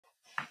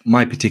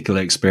my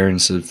particular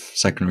experience of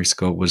secondary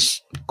school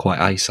was quite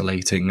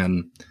isolating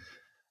and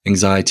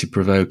anxiety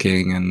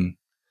provoking, and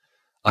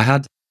I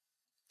had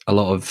a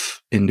lot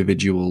of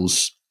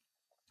individuals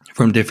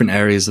from different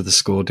areas of the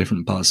school,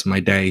 different parts of my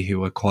day, who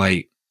were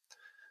quite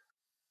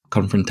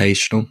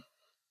confrontational,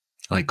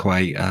 like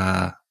quite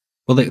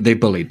well, they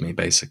bullied me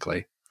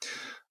basically,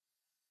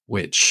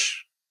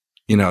 which,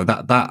 you know,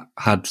 that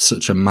had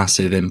such a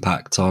massive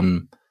impact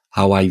on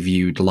how I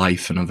viewed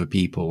life and other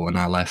people when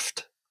I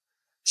left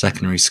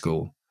secondary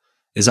school.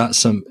 Is that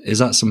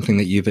something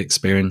that you've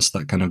experienced,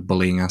 that kind of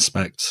bullying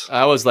aspect?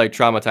 I was like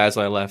traumatized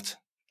when I left.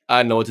 I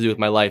didn't know what to do with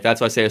my life. That's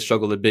why I say I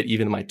struggled a bit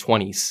even in my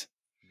 20s,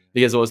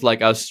 because it was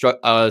like I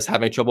was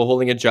having trouble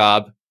holding a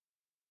job.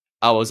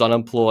 I was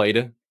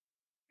unemployed.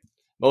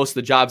 Most of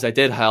the jobs I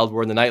did held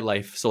were in the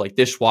nightlife, so like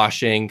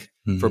dishwashing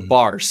for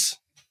bars,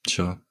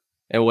 sure,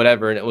 and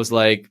whatever. And it was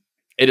like,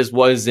 it just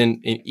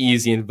wasn't an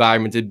easy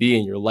environment to be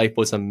in. Your life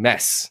was a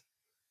mess.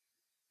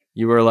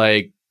 You were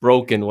like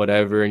broken,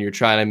 whatever, and you're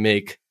trying to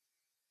make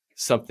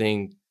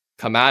something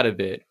come out of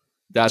it.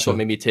 That's sure. what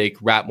made me take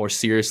rap more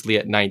seriously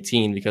at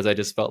 19, because I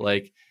just felt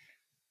like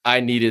I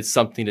needed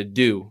something to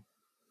do.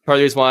 Part of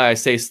the reason why I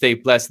say stay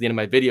blessed at the end of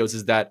my videos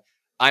is that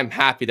I'm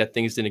happy that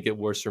things didn't get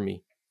worse for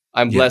me.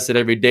 I'm blessed that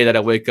every day that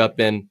I wake up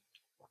and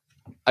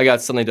I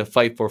got something to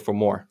fight for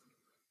more.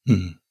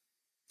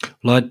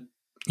 Well,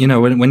 you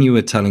know, when you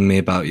were telling me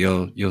about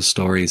your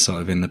story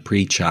sort of in the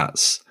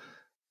pre-chats,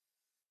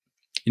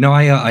 you know,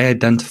 I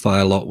identify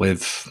a lot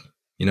with,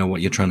 you know,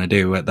 what you're trying to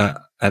do at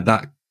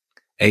that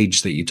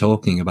age that you're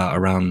talking about,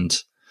 around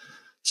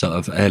sort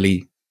of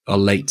early or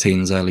late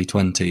teens, early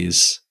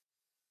 20s.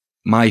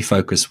 My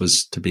focus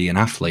was to be an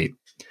athlete.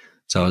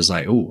 So I was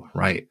like, oh,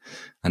 right,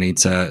 I need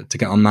to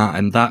get on that.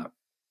 And that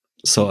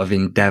sort of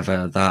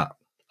endeavor, that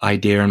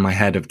idea in my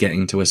head of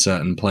getting to a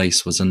certain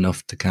place, was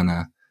enough to kind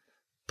of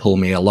pull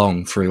me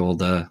along through all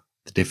the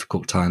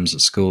difficult times at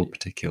school,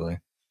 particularly.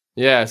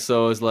 Yeah,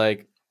 so it was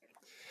like,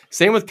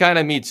 same with kind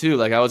of me too.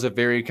 Like I was a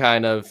very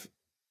kind of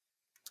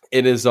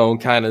in his own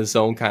kind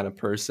of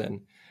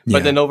person.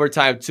 But then over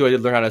time too, I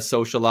did learn how to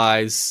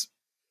socialize.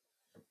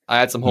 I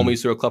had some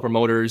homies who were club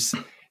promoters.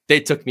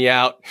 They took me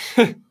out.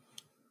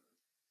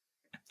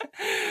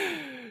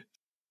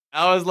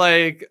 I was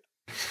like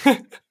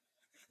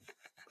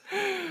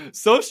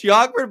socially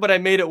awkward, but I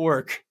made it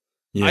work.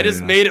 I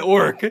just made it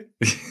work.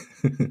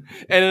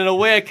 And in a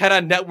way, I kind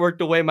of networked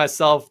away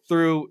myself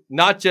through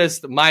not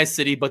just my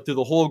city, but through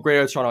the whole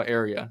greater Toronto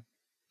area.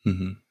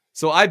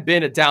 So I've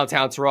been at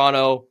downtown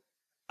Toronto.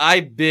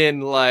 I've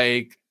been to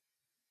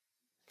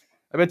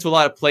a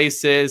lot of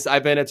places.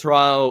 I've been to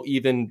Toronto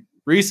even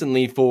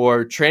recently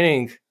for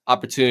training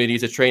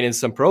opportunities to train in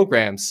some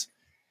programs.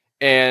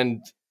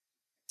 And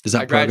is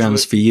that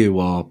programs for you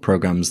or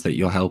programs that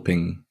you're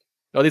helping?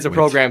 No, these are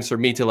programs for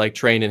me to like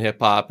train in hip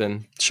hop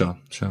and sure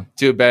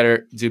do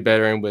better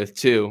and with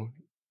too.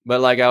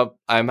 But like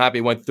I'm happy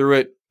I went through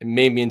it. It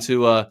made me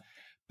into a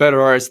better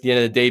artist at the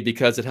end of the day,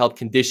 because it helped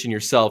condition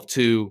yourself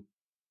to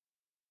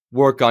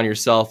work on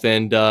yourself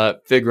and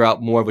figure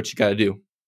out more of what you got to do.